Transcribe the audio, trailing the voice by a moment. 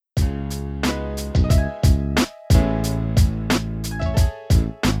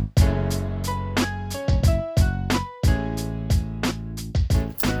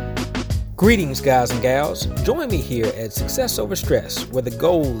Greetings, guys and gals. Join me here at Success Over Stress, where the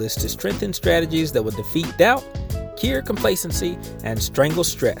goal is to strengthen strategies that will defeat doubt, cure complacency, and strangle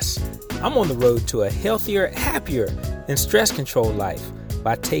stress. I'm on the road to a healthier, happier, and stress-controlled life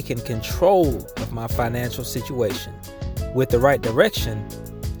by taking control of my financial situation. With the right direction,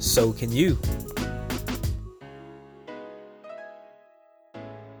 so can you.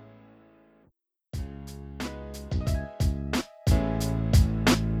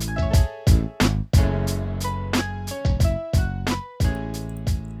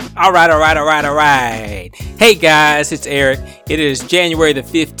 All right. Hey guys, it's Eric. It is January the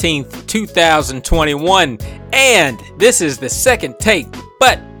 15th, 2021, and this is the second take,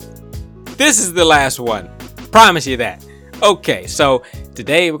 but this is the last one. Promise you that. Okay, so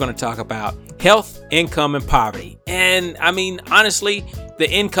today we're going to talk about health, income, and poverty. And I mean, honestly, the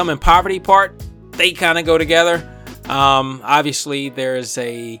income and poverty part, they kind of go together. Obviously, there is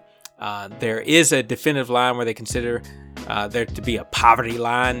a definitive line where they consider there to be a poverty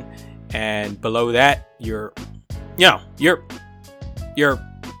line, and below that you're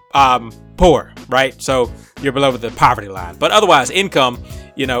poor, right? So you're below the poverty line. But otherwise, income,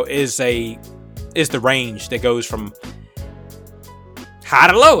 is the range that goes from high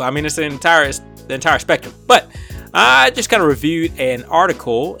to low. I mean, it's the entire spectrum. But I just kind of reviewed an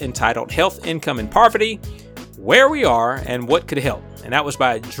article entitled "Health, Income, and Poverty: Where We Are and What Could Help," and that was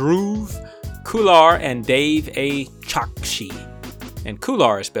by Dhruv Khullar and Dave A. Chokshi. And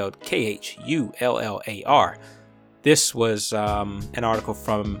Khullar is spelled Khullar. This was an article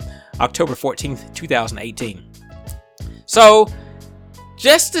from October 14th, 2018. So,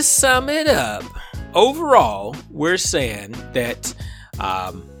 just to sum it up, overall, we're saying that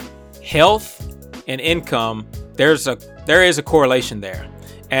health and income, there is a correlation there.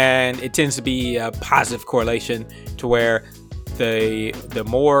 And it tends to be a positive correlation to where the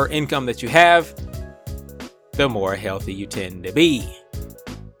more income that you have, the more healthy you tend to be.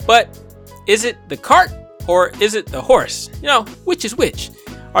 But is it the cart or is it the horse? Which is which?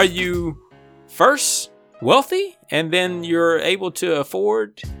 Are you first wealthy and then you're able to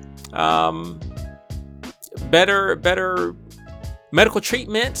afford better medical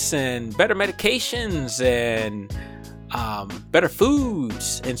treatments and better medications and better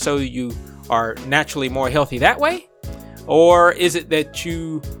foods, and so you are naturally more healthy that way? Or is it that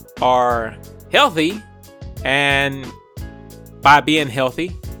you are healthy, and by being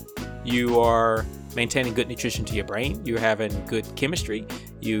healthy, you are maintaining good nutrition to your brain, you're having good chemistry,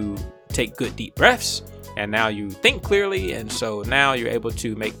 you take good deep breaths, and now you think clearly, and so now you're able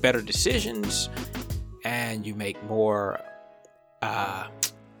to make better decisions, and you make more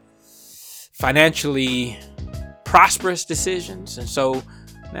financially prosperous decisions, and so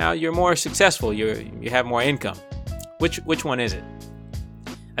now you're more successful, you have more income. Which one is it?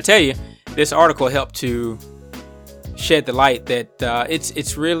 I tell you, this article helped to shed the light that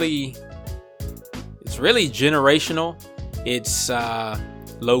it's really generational. It's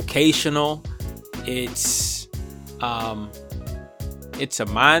locational. It's a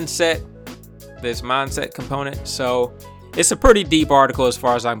mindset. There's mindset component. So it's a pretty deep article as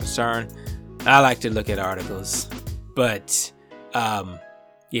far as I'm concerned. I like to look at articles, but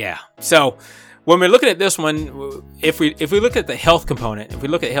yeah. So when we're looking at this one, if we look at the health component, if we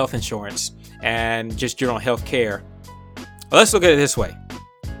look at health insurance and just general health care, let's look at it this way.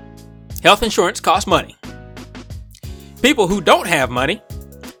 Health insurance costs money. People who don't have money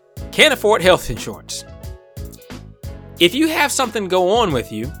can't afford health insurance. If you have something go on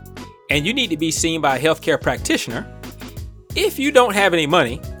with you and you need to be seen by a healthcare practitioner, if you don't have any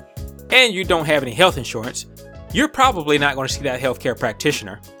money and you don't have any health insurance, you're probably not going to see that healthcare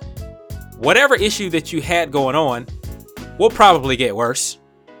practitioner. Whatever issue that you had going on will probably get worse.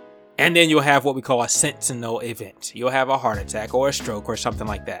 And then you'll have what we call a sentinel event. You'll have a heart attack or a stroke or something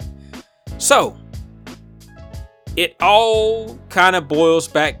like that. So it all kind of boils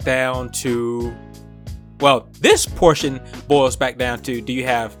back down to, well, this portion boils back down to, do you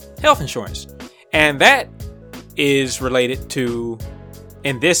have health insurance? And that is related to,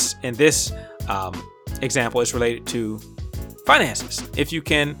 in this example, is related to finances, if you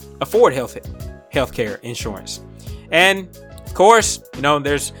can afford healthcare insurance. And of course,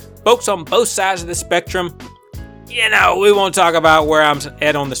 there's folks on both sides of the spectrum. We won't talk about where I'm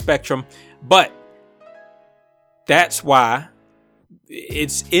at on the spectrum, but that's why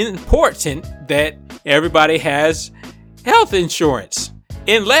it's important that everybody has health insurance,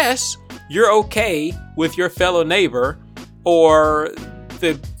 unless you're okay with your fellow neighbor or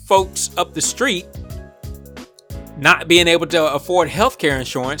the folks up the street not being able to afford healthcare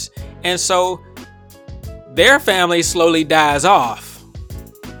insurance, and so their family slowly dies off,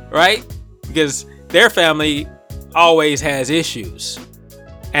 right? because their family always has issues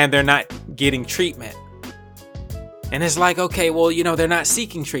and they're not getting treatment. And it's like, okay, well, they're not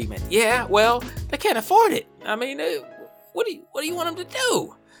seeking treatment. Yeah, well, they can't afford it. I mean, what do you want them to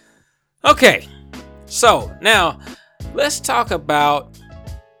do? Okay, so now let's talk about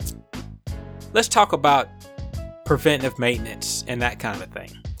preventive maintenance and that kind of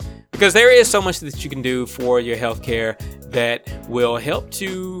thing. Because there is so much that you can do for your healthcare that will help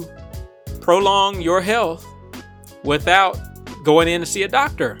to prolong your health without going in to see a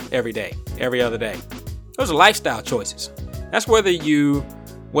doctor every day, every other day. Those are lifestyle choices. That's whether you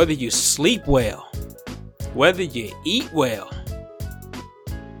sleep well, whether you eat well,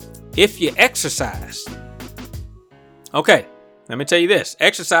 if you exercise. Okay, let me tell you this.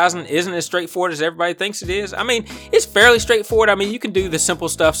 Exercising isn't as straightforward as everybody thinks it is. I mean, it's fairly straightforward. I mean, you can do the simple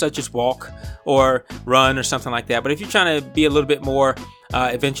stuff such as walk or run or something like that. But if you're trying to be a little bit more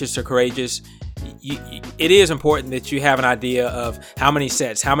adventurous or courageous, it is important that you have an idea of how many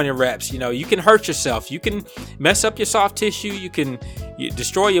sets, how many reps. You can hurt yourself. You can mess up your soft tissue. You can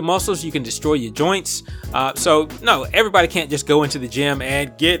destroy your muscles. You can destroy your joints. So, no, everybody can't just go into the gym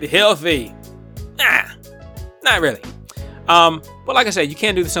and get healthy. Nah, not really. But like I said, you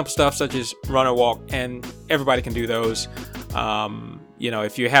can do the simple stuff such as run or walk, and everybody can do those.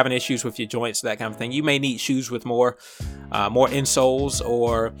 If you're having issues with your joints, that kind of thing, you may need shoes with more insoles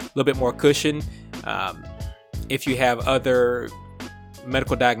or a little bit more cushion. If you have other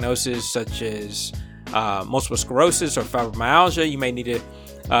medical diagnoses such as multiple sclerosis or fibromyalgia, you may need to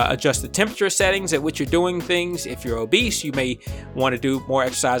adjust the temperature settings at which you're doing things. If you're obese, you may want to do more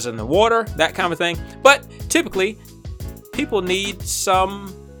exercise in the water, that kind of thing. But typically, people need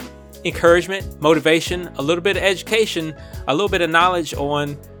some encouragement, motivation, a little bit of education, a little bit of knowledge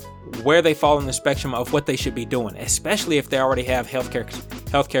on where they fall in the spectrum of what they should be doing, especially if they already have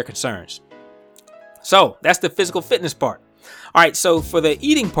healthcare concerns. So that's the physical fitness part. All right, so for the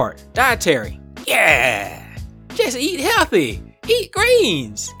eating part, dietary. Yeah, just eat healthy. Eat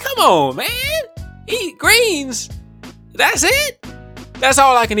greens. Come on, man. Eat greens. That's it. That's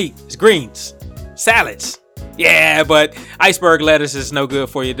all I can eat is greens. Salads. Yeah, but iceberg lettuce is no good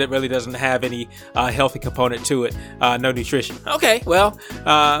for you. That really doesn't have any healthy component to it. No nutrition. Okay, well,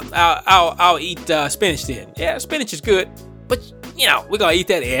 I'll eat spinach then. Yeah, spinach is good, but we're gonna eat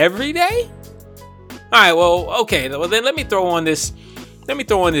that every day. All right, well, okay. Well, then let me throw on this.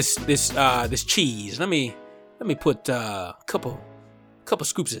 This cheese. Let me put a couple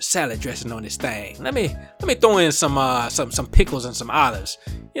scoops of salad dressing on this thing. Let me throw in some pickles and some olives.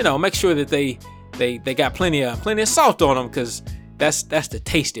 Make sure that they got plenty of salt on them, because that's the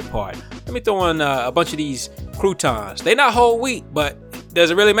tasty part. Let me throw in a bunch of these croutons. They're not whole wheat, but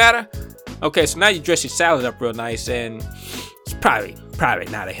does it really matter? Okay, so now you dress your salad up real nice, and it's probably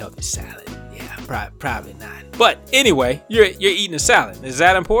not a healthy salad. Yeah, probably not. But anyway, you're eating a salad. Is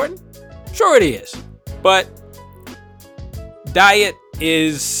that important? Sure it is. But diet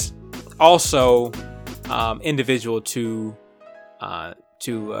is also individual to a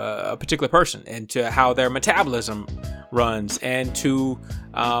particular person and to how their metabolism runs and to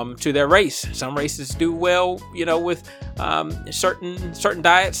their race. Some races do well, with certain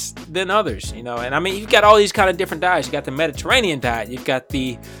diets than others, and I mean, you've got all these kind of different diets. You got the Mediterranean diet. You've got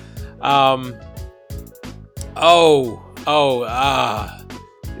the I'm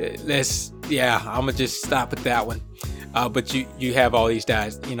gonna just stop at that one. But you have all these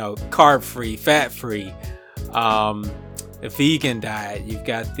diets, carb free, fat free, a vegan diet. You've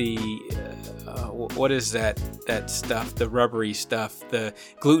got the what is that stuff, the rubbery stuff, the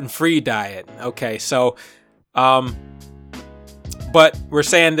gluten-free diet. Okay, so but we're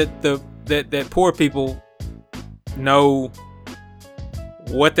saying that that poor people know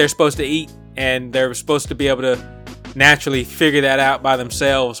what they're supposed to eat, and they're supposed to be able to naturally figure that out by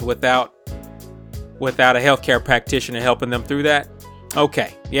themselves without a healthcare practitioner helping them through that.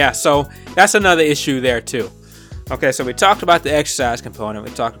 Okay, yeah, so that's another issue there too. Okay, so we talked about the exercise component.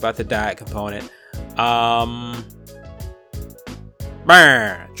 We talked about the diet component.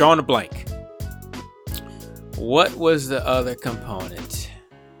 Drawing a blank. What was the other component?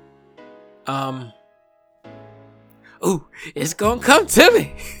 It's gonna come to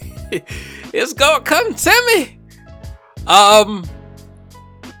me. It's gonna come to me.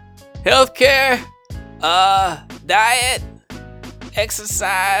 Healthcare, diet,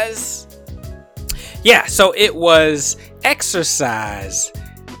 exercise. Yeah, so it was exercise,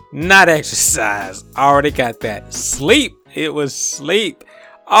 not exercise. I already got that. Sleep. It was sleep.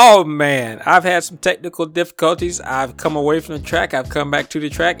 Oh man, I've had some technical difficulties. I've come away from the track. I've come back to the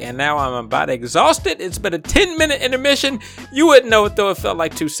track, and now I'm about exhausted. It's been a 10-minute intermission. You wouldn't know it though. It felt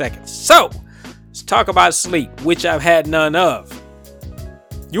like 2 seconds. So let's talk about sleep, which I've had none of.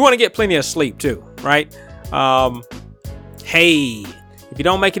 You want to get plenty of sleep too, right? Hey, if you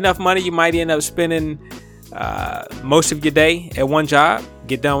don't make enough money, you might end up spending most of your day at one job.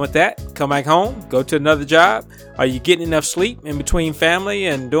 Get done with that, come back home, go to another job. Are you getting enough sleep in between family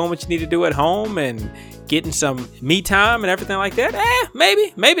and doing what you need to do at home and getting some me time and everything like that?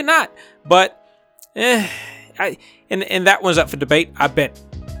 Maybe not. But and that one's up for debate. I bet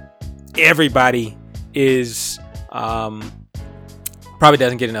everybody is probably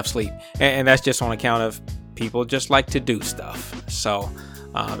doesn't get enough sleep, and that's just on account of people just like to do stuff. So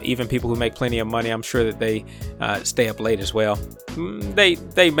even people who make plenty of money, I'm sure that they stay up late as well.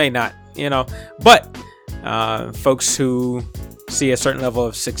 They may not, but folks who see a certain level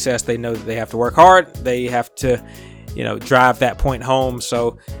of success, they know that they have to work hard. They have to, drive that point home.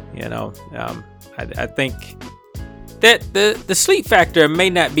 So, I think that the sleep factor may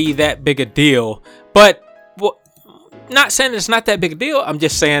not be that big a deal, but not saying it's not that big a deal. I'm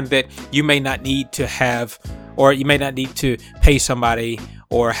just saying that you may not need to have, or you may not need to pay somebody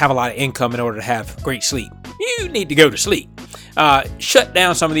or have a lot of income in order to have great sleep. You need to go to sleep. Shut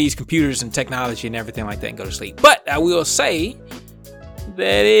down some of these computers and technology and everything like that and go to sleep. But I will say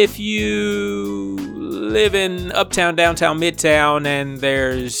that if you live in uptown, downtown, midtown, and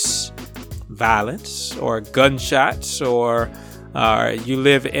there's violence or gunshots, or you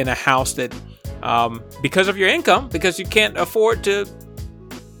live in a house that because of your income, because you can't afford to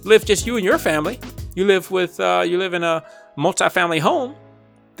live just you and your family, you live in a multi-family home,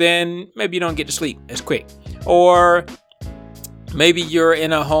 then maybe you don't get to sleep as quick. Or maybe you're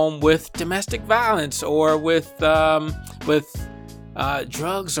in a home with domestic violence, or with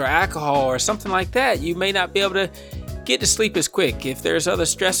drugs or alcohol or something like that. You may not be able to get to sleep as quick if there's other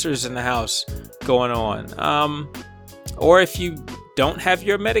stressors in the house going on. Or if you don't have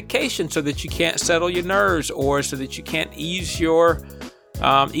your medication so that you can't settle your nerves, or so that you can't ease your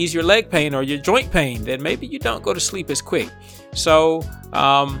leg pain or your joint pain, then maybe you don't go to sleep as quick. So,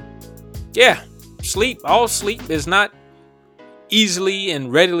 all sleep is not easily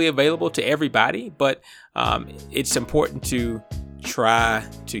and readily available to everybody, but it's important to try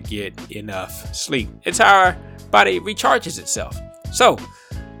to get enough sleep. It's how our body recharges itself. So,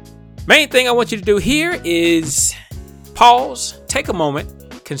 main thing I want you to do here is pause, take a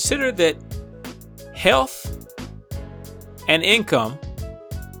moment, consider that health and income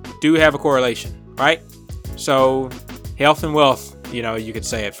do have a correlation, right? So health and wealth, you could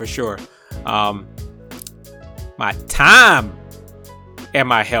say it for sure. My time and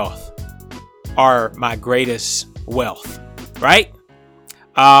my health are my greatest wealth, right?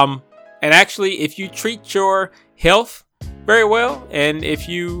 And actually, if you treat your health very well, and if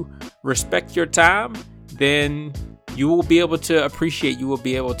you respect your time, then you will be able to appreciate, you will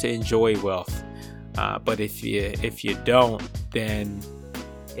be able to enjoy wealth. But if you don't, then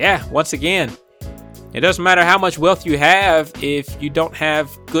once again, it doesn't matter how much wealth you have if you don't have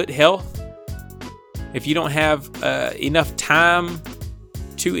good health, if you don't have enough time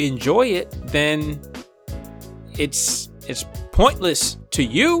to enjoy it, then it's pointless to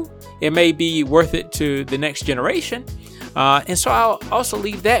you. It may be worth it to the next generation. And so I'll also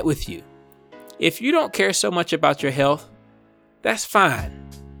leave that with you. If you don't care so much about your health, that's fine.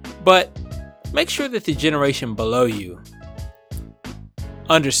 But make sure that the generation below you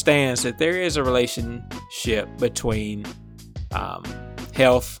understands that there is a relationship between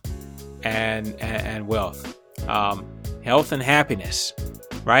health and wealth, health and happiness,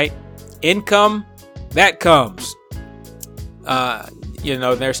 right? Income, that comes.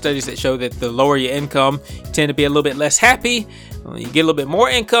 There are studies that show that the lower your income, you tend to be a little bit less happy. When you get a little bit more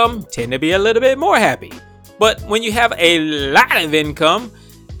income, tend to be a little bit more happy. But when you have a lot of income,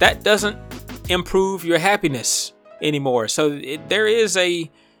 that doesn't improve your happiness anymore. So there is a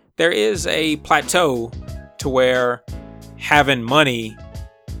plateau to where having money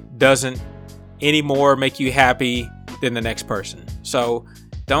doesn't anymore make you happy than the next person. So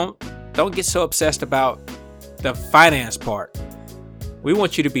don't get so obsessed about the finance part. We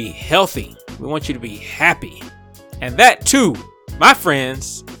want you to be healthy. We want you to be happy. And that too, my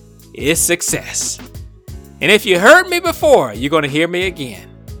friends, is success. And if you heard me before, you're going to hear me again.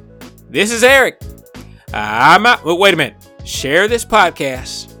 This is Eric. I'm out. Wait a minute. Share this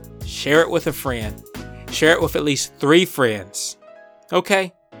podcast. Share it with a friend. Share it with at least 3 friends.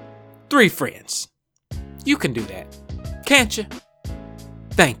 Okay? 3 friends. You can do that. Can't you?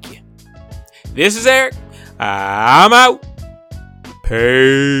 Thank you. This is Eric. I'm out.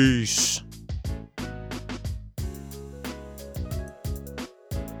 Peace.